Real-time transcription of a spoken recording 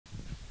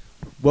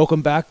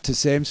Welcome back to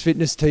Sam's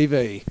Fitness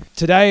TV.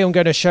 Today I'm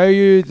going to show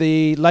you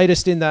the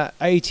latest in the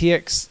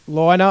ATX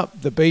lineup,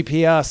 the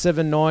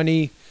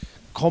BPR-790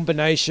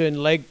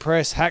 combination leg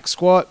press hack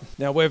squat.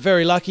 Now we're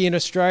very lucky in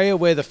Australia,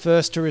 we're the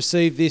first to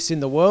receive this in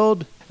the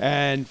world,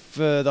 and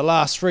for the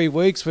last 3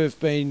 weeks we've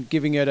been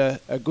giving it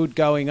a good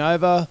going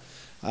over.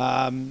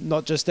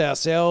 Not just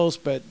ourselves,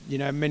 but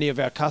many of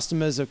our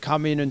customers have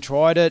come in and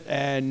tried it,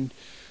 and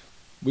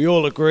we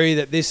all agree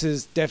that this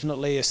is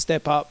definitely a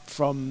step up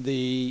from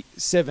the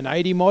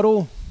 780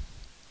 model,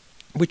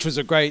 which was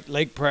a great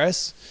leg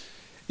press.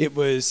 It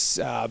was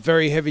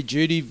very heavy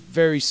duty,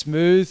 very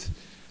smooth,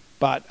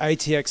 but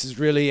ATX has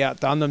really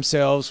outdone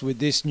themselves with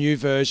this new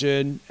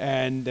version,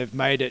 and they've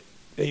made it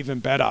even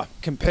better.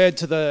 Compared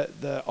to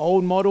the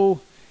old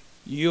model,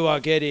 you are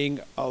getting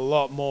a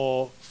lot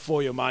more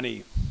for your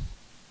money.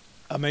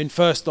 I mean,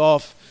 first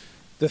off,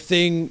 the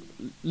thing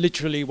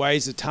literally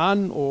weighs a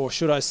ton, or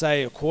should I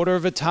say a quarter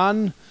of a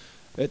ton.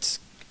 It's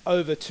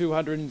over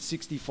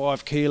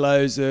 265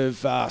 kilos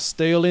of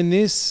steel in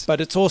this, but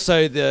it's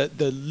also the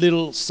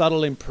little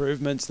subtle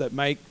improvements that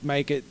make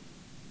it,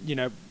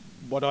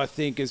 what I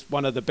think is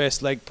one of the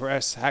best leg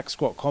press hack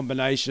squat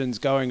combinations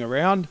going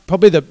around.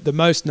 Probably the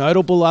most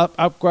notable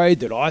upgrade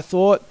that I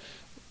thought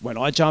when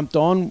I jumped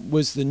on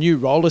was the new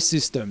roller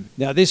system.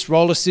 Now this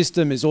roller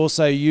system is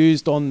also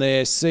used on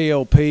their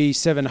CLP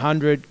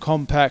 700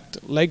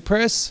 compact leg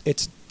press.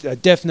 It's a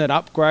definite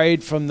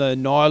upgrade from the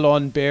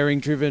nylon bearing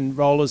driven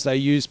rollers they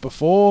used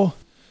before.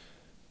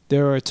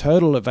 There are a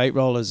total of 8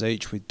 rollers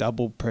each with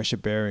double pressure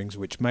bearings,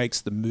 which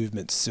makes the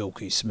movement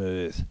silky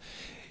smooth.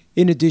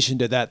 In addition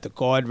to that, the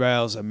guide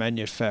rails are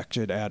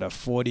manufactured out of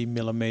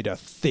 40mm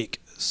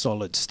thick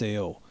solid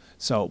steel,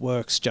 so it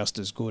works just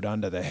as good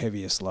under the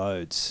heaviest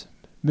loads.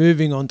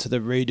 Moving on to the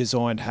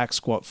redesigned hack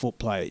squat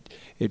footplate,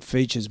 it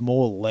features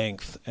more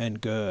length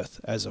and girth,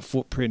 as a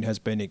footprint has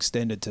been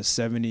extended to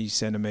 70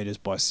 centimeters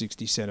by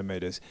 60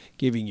 centimeters,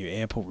 giving you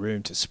ample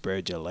room to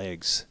spread your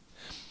legs.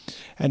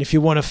 And if you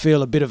want to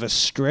feel a bit of a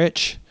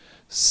stretch,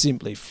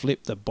 simply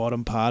flip the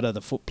bottom part of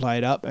the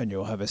footplate up and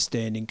you'll have a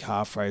standing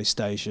calf raise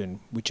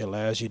station, which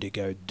allows you to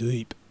go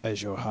deep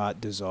as your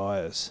heart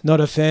desires. Not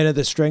a fan of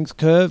the strength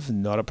curve?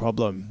 Not a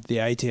problem. The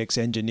ATX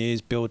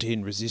engineers built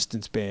in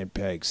resistance band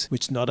pegs,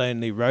 which not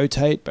only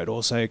rotate but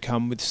also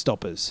come with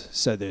stoppers,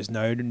 so there's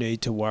no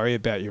need to worry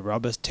about your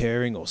rubbers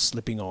tearing or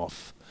slipping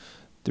off.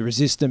 The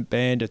resistant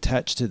band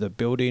attached to the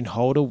built-in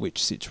holder,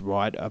 which sits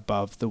right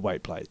above the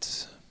weight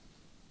plates.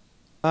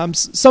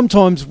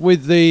 Sometimes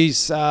with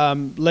these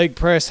leg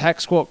press hack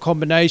squat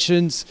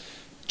combinations,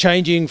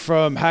 changing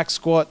from hack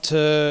squat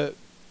to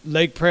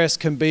leg press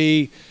can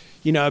be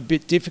a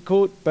bit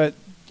difficult, but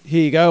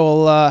here you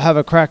go. I'll have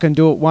a crack and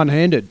do it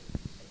one-handed.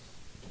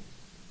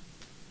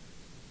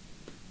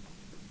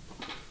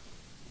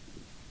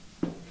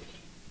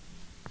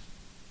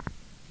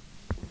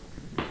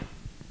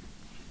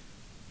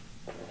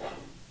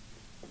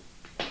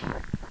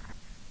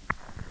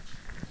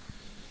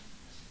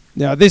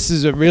 Now this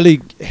is a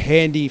really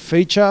handy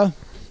feature.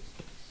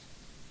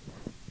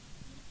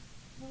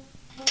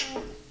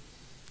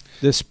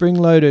 The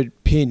spring-loaded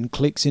pin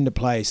clicks into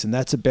place, and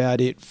that's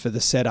about it for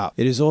the setup.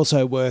 It is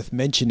also worth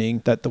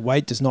mentioning that the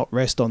weight does not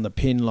rest on the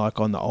pin like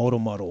on the older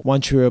model.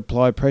 Once you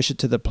apply pressure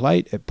to the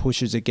plate, it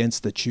pushes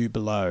against the tube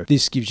below.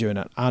 This gives you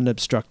an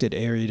unobstructed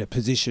area to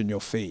position your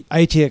feet.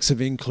 ATX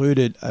have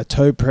included a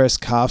toe press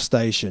calf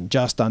station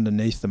just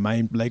underneath the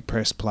main leg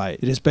press plate.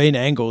 It has been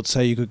angled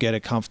so you could get a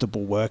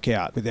comfortable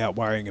workout without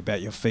worrying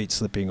about your feet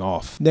slipping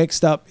off.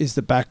 Next up is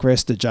the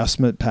backrest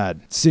adjustment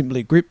pad.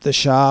 Simply grip the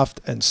shaft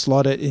and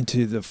slot it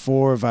into the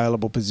 4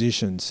 available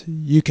positions.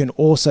 You can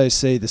also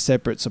see the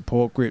separate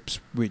support grips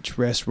which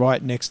rest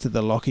right next to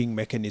the locking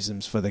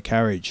mechanisms for the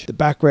carriage. The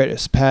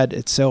backrest pad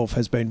itself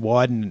has been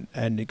widened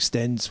and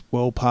extends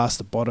well past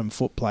the bottom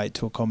footplate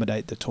to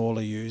accommodate the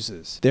taller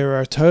users. There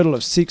are a total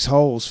of 6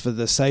 holes for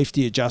the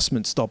safety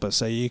adjustment stopper,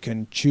 so you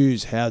can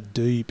choose how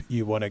deep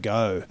you want to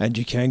go, and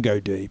you can go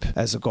deep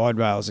as the guide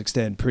rails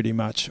extend pretty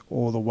much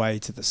all the way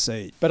to the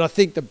seat. But I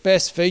think the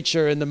best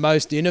feature and the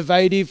most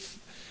innovative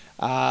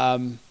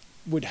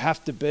would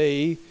have to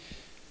be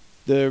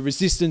the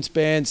resistance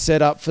band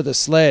set up for the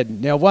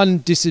sled. Now, one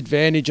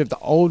disadvantage of the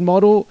old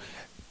model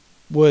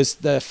was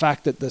the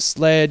fact that the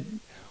sled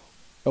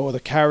or the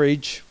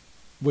carriage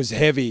was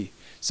heavy.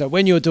 So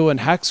when you're doing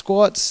hack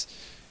squats,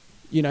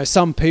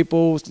 some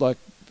people, like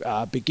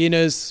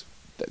beginners,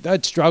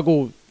 they'd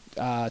struggle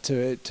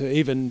to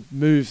even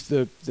move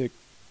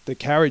the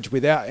carriage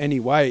without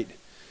any weight.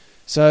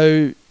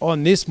 So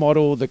on this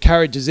model, the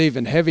carriage is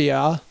even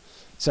heavier.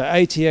 So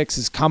ATX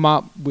has come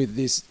up with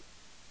this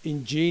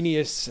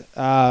ingenious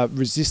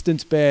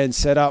resistance band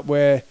setup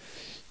where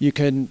you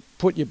can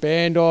put your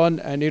band on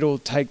and it'll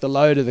take the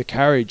load of the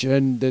carriage.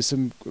 And there's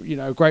some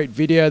great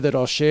video that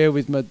I'll share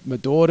with my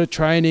daughter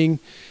training,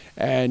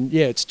 and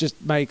yeah, it just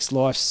makes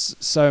life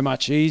so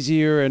much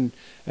easier. And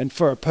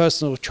for a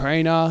personal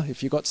trainer,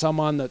 if you've got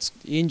someone that's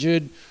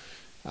injured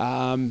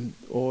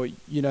or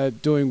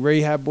doing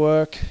rehab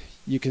work,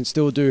 you can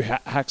still do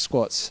hack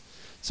squats.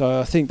 So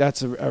I think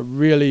that's a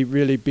really,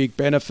 really big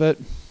benefit.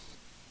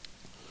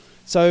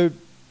 So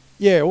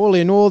yeah, all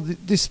in all,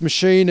 this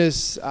machine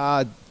is,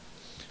 I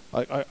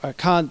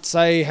can't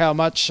say how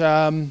much,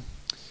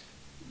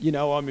 you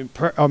know,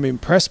 I'm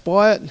impressed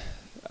by it.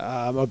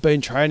 I've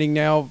been training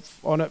now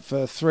on it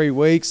for 3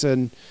 weeks,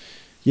 and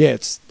yeah,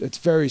 it's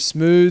very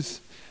smooth,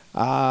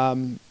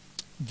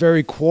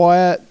 very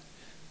quiet.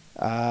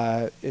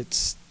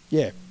 It's,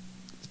 yeah,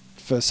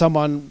 for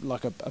someone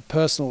like a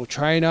personal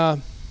trainer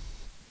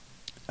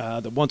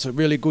that wants a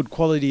really good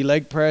quality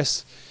leg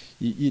press,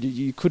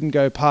 you couldn't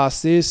go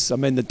past this. I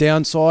mean, the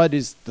downside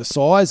is the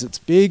size, it's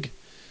big,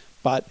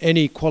 but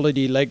any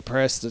quality leg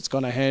press that's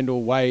going to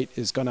handle weight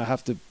is going to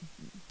have to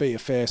be a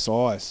fair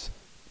size.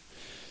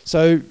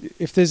 So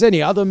if there's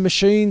any other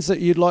machines that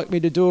you'd like me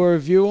to do a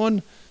review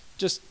on,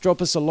 just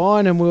drop us a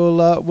line and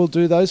we'll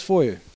do those for you.